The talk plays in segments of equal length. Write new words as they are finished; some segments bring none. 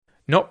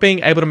Not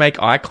being able to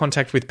make eye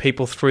contact with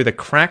people through the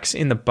cracks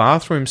in the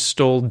bathroom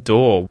stall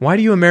door. Why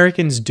do you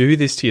Americans do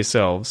this to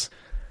yourselves?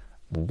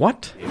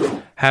 What?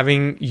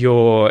 Having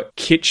your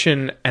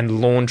kitchen and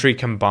laundry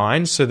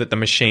combined so that the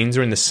machines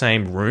are in the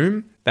same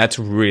room? That's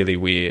really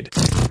weird.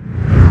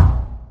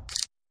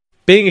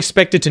 Being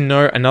expected to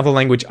know another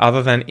language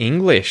other than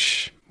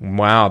English.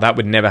 Wow, that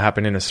would never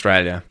happen in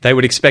Australia. They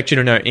would expect you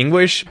to know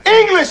English.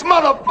 English,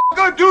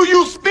 motherfucker, do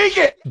you speak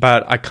it?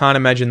 But I can't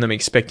imagine them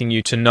expecting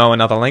you to know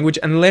another language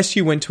unless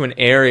you went to an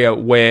area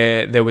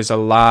where there was a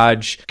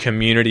large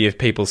community of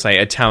people, say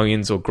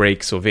Italians or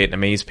Greeks or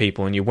Vietnamese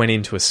people, and you went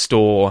into a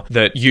store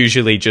that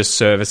usually just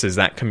services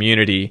that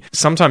community.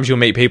 Sometimes you'll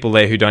meet people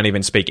there who don't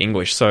even speak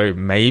English. So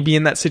maybe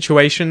in that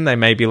situation, they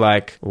may be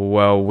like,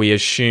 well, we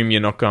assume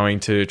you're not going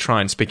to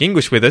try and speak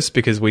English with us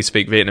because we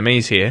speak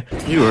Vietnamese here.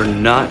 You are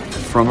not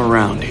from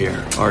around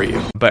here, are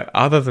you? But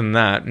other than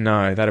that,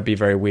 no, that'd be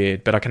very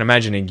weird. But I can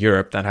imagine in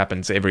Europe that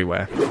happens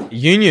everywhere.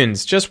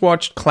 Unions. Just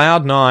watched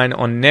Cloud9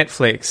 on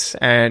Netflix,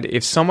 and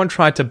if someone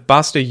tried to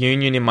bust a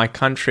union in my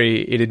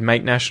country, it'd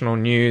make national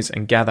news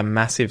and gather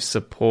massive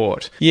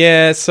support.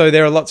 Yeah, so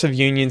there are lots of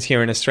unions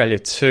here in Australia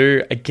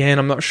too. Again,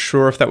 I'm not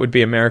sure if that would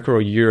be America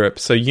or Europe.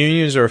 So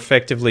unions are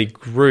effectively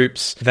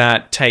groups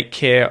that take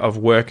care of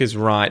workers'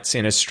 rights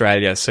in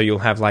Australia. So you'll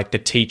have like the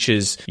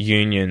teachers'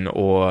 union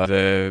or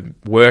the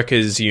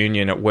workers'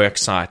 union at work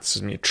sites,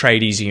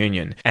 tradies'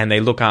 union, and they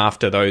look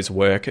after those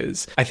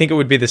workers. I think it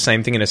would be the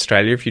same thing in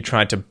Australia if you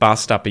tried to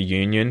bust up a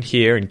union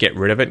here and get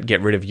rid of it,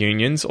 get rid of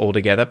unions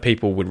altogether.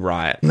 People would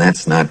riot.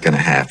 That's not going to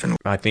happen.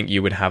 I think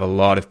you would have a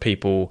lot of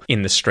people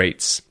in the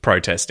streets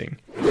protesting.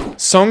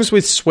 Songs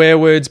with swear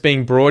words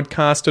being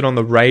broadcasted on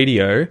the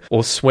radio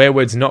or swear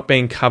words not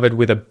being covered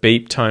with a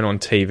beep tone on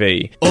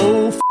TV.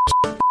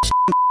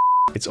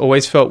 It's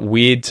always felt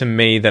weird to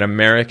me that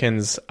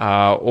Americans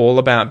are all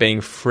about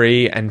being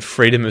free and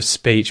freedom of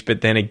speech,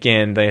 but then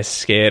again, they're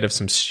scared of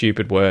some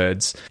stupid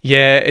words.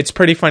 Yeah, it's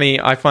pretty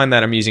funny. I find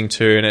that amusing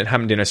too, and it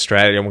happened in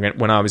Australia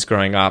when I was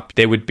growing up.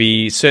 There would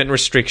be certain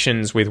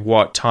restrictions with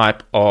what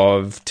type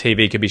of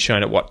TV could be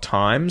shown at what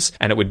times,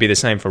 and it would be the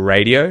same for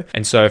radio.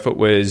 And so if it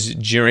was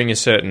during a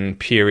certain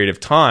period of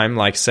time,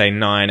 like say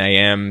 9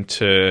 a.m.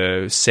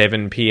 to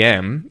 7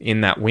 p.m.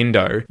 in that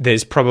window,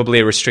 there's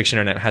probably a restriction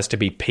and it has to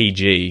be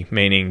PG,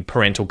 meaning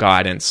parental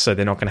guidance. So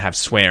they're not going to have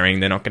swearing,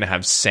 they're not going to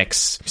have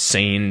sex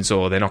scenes,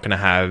 or they're not going to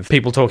have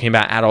people talking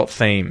about adult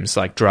themes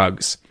like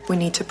drugs. We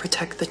need to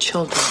protect the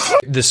children.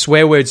 The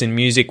swear words in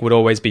music would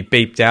always be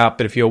beeped out,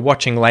 but if you're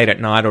watching late at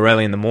night or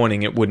early in the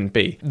morning, it wouldn't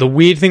be. The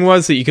weird thing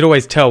was that you could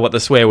always tell what the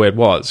swear word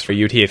was.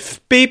 You'd hear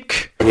beep.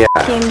 Yeah.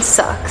 Fucking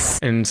sucks.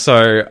 And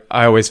so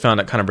I always found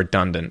it kind of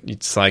redundant.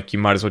 It's like you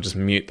might as well just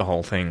mute the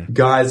whole thing.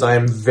 Guys, I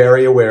am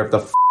very aware of the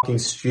fucking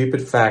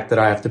stupid fact that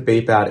I have to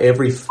beep out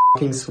every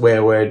fucking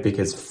swear word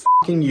because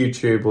fucking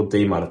YouTube will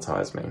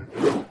demonetize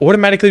me.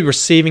 Automatically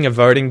receiving a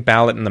voting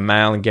ballot in the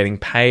mail and getting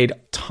paid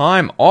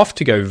time off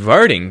to go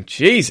voting.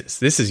 Jesus,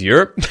 this is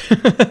Europe.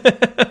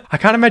 I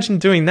can't imagine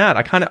doing that.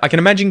 I can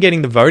imagine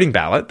getting the voting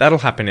ballot. That'll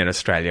happen in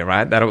Australia,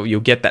 right? You'll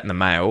get that in the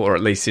mail, or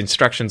at least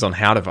instructions on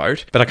how to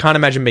vote. But I can't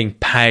imagine being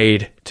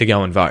paid to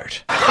go and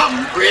vote. I'm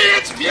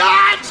rich,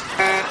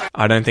 bitch!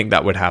 I don't think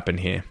that would happen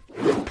here.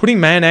 Putting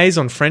mayonnaise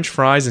on French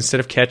fries instead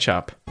of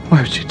ketchup.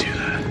 Why would you do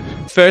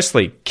that?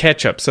 Firstly,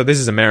 ketchup. So this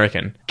is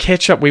American.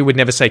 Ketchup, we would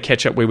never say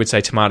ketchup. We would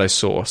say tomato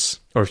sauce.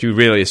 Or if you're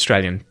really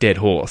Australian, dead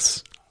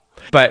horse.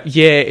 But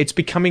yeah, it's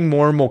becoming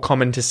more and more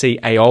common to see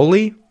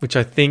aioli, which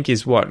I think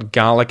is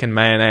garlic and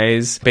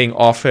mayonnaise being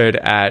offered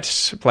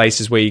at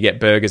places where you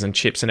get burgers and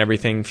chips and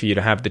everything for you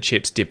to have the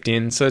chips dipped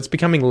in. So it's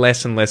becoming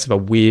less and less of a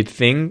weird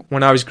thing.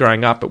 When I was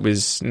growing up, it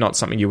was not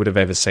something you would have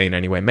ever seen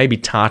anyway. Maybe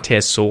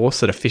tartare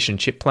sauce at a fish and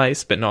chip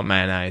place, but not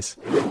mayonnaise.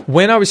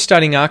 When I was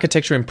studying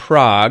architecture in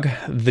Prague,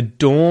 the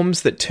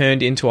dorms that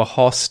turned into a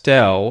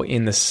hostel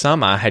in the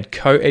summer had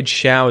co-ed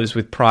showers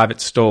with private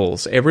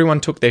stalls.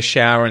 Everyone took their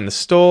shower in the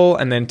stall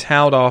and then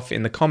toweled off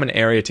in the common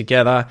area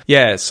together.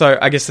 Yeah, so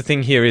I guess the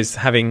thing here is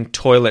having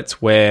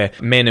toilets where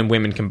men and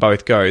women can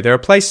both go. There are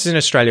places in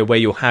Australia where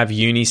you'll have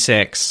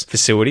unisex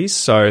facilities,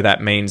 so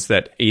that means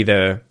that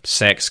either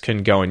sex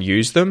can go and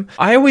use them.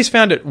 I always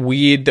found it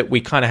weird that we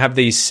kind of have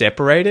these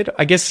separated.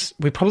 I guess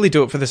we probably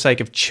do it for the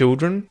sake of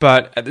children,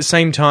 but at the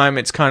same time,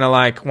 it's kind of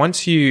like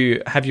once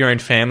you have your own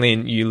family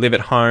and you live at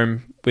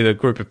home with a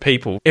group of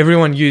people,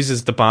 everyone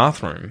uses the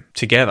bathroom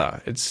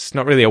together. It's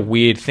not really a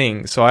weird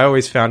thing. So I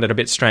always found it a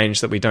bit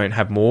strange that we don't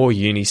have more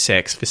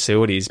unisex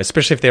facilities,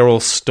 especially if they're all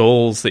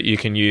stalls that you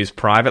can use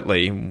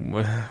privately.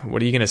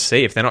 What are you going to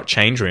see? If they're not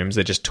change rooms,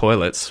 they're just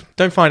toilets.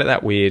 Don't find it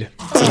that weird.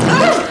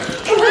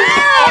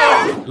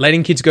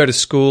 Letting kids go to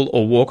school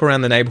or walk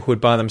around the neighborhood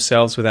by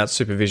themselves without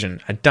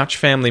supervision. A Dutch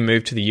family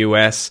moved to the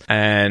US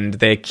and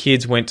their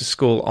kids went to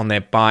school on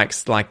their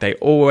bikes like they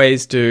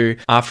always do.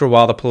 After a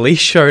while, the police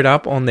showed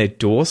up on their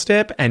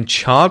doorstep and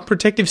Child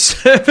Protective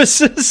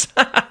Services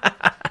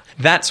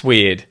That's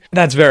weird.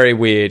 That's very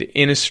weird.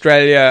 In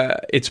Australia,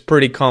 it's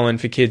pretty common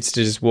for kids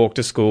to just walk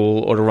to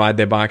school or to ride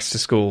their bikes to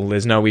school.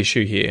 There's no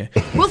issue here.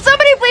 Will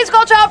somebody please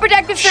call Child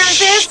Protective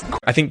Services?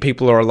 I think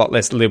people are a lot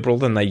less liberal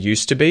than they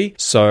used to be.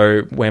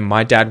 So when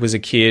my dad was a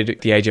kid,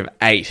 at the age of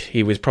 8,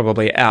 he was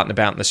probably out and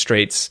about in the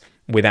streets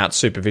without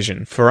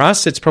supervision. For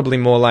us, it's probably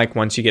more like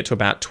once you get to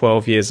about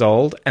 12 years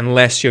old,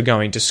 unless you're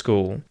going to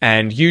school.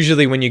 And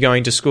usually when you're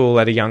going to school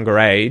at a younger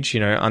age,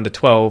 under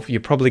 12,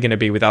 you're probably going to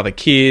be with other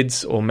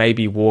kids or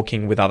maybe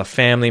walking with other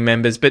family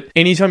members. But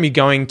anytime you're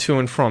going to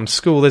and from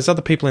school, there's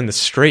other people in the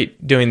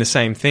street doing the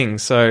same thing.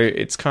 So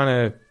it's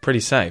kind of pretty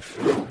safe.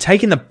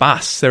 Taking the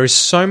bus. There is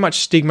so much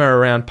stigma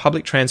around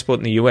public transport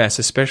in the US,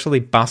 especially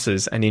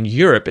buses, and in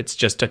Europe, it's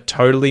just a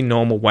totally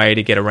normal way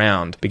to get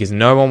around because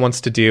no one wants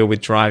to deal with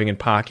driving and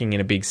parking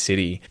in a big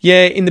city.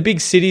 Yeah, in the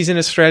big cities in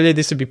Australia,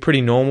 this would be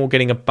pretty normal,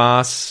 getting a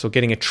bus or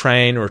getting a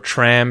train or a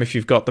tram if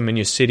you've got them in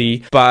your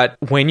city. But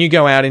when you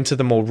go out into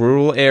the more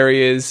rural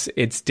areas,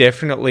 it's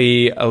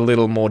definitely a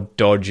little more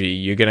dodgy.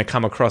 You're going to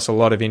come across a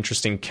lot of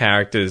interesting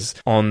characters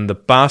on the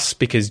bus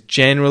because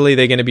generally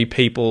they're going to be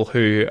people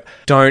who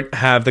don't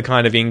have the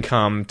kind of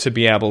income to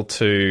be able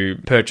to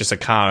purchase a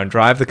car and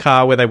drive the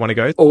car where they want to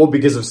go. Or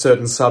because of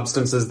certain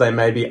substances, they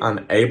may be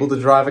unable to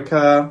drive a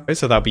car.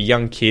 So they'll be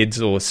young kids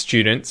or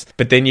students.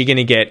 But then you're going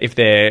to get, if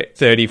they're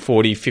 30,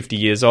 40, 50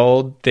 years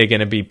old, they're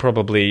going to be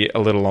probably a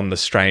little on the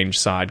strange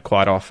side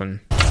quite often.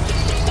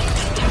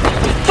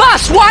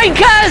 Bus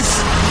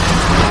wankers!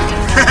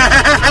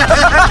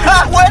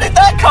 Where did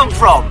that come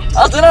from?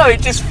 I don't know, it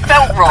just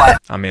felt right.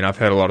 I mean, I've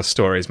heard a lot of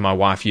stories. My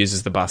wife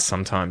uses the bus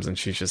sometimes and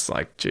she's just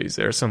like, geez,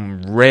 there are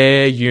some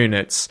rare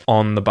units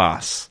on the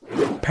bus.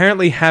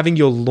 Apparently having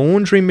your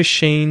laundry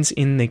machines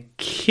in the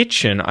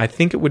kitchen, I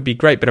think it would be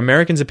great, but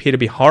Americans appear to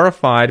be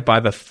horrified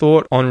by the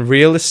thought on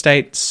real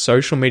estate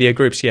social media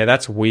groups. Yeah,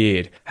 that's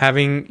weird.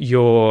 Having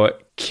your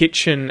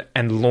kitchen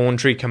and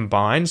laundry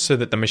combined so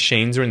that the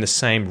machines are in the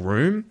same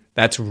room,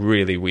 that's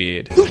really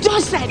weird. Who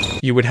does that?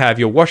 You would have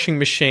your washing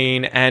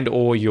machine and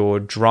or your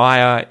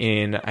dryer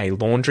in a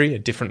laundry, a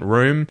different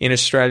room in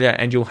Australia,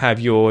 and you'll have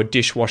your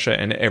dishwasher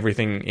and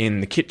everything in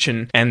the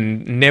kitchen,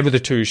 and never the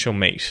two shall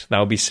meet.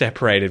 They'll be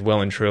separated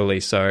well and truly,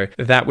 so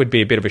that would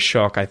be a bit of a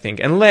shock, I think.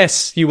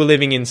 Unless you were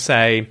living in,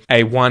 say,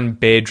 a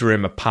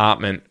one-bedroom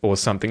apartment or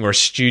something, or a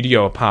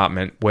studio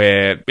apartment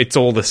where it's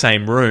all the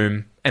same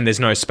room, and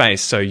there's no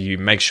space, so you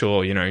make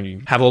sure,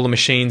 you have all the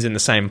machines in the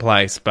same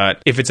place.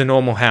 But if it's a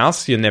normal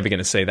house, you're never going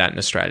to see that in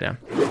Australia.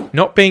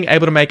 Not being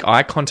able to make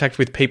eye contact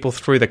with people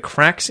through the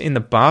cracks in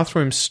the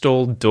bathroom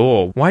stall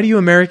door. Why do you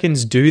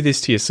Americans do this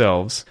to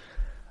yourselves?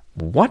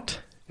 What?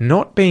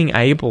 Not being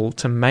able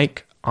to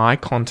make eye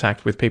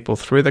contact with people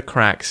through the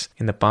cracks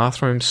in the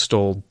bathroom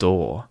stall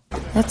door.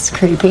 That's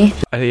creepy.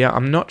 Yeah,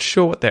 I'm not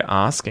sure what they're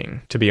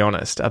asking, to be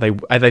honest. Are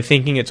they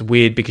thinking it's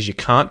weird because you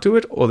can't do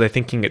it, or they're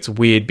thinking it's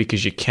weird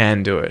because you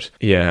can do it?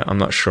 Yeah, I'm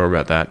not sure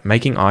about that.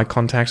 Making eye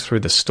contact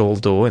through the stall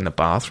door in the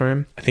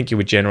bathroom? I think you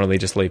would generally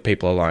just leave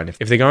people alone.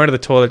 If they're going to the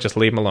toilet, just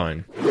leave them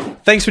alone.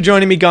 Thanks for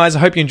joining me, guys. I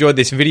hope you enjoyed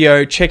this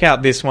video. Check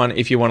out this one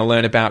if you want to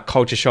learn about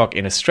culture shock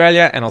in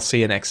Australia, and I'll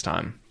see you next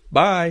time.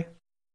 Bye.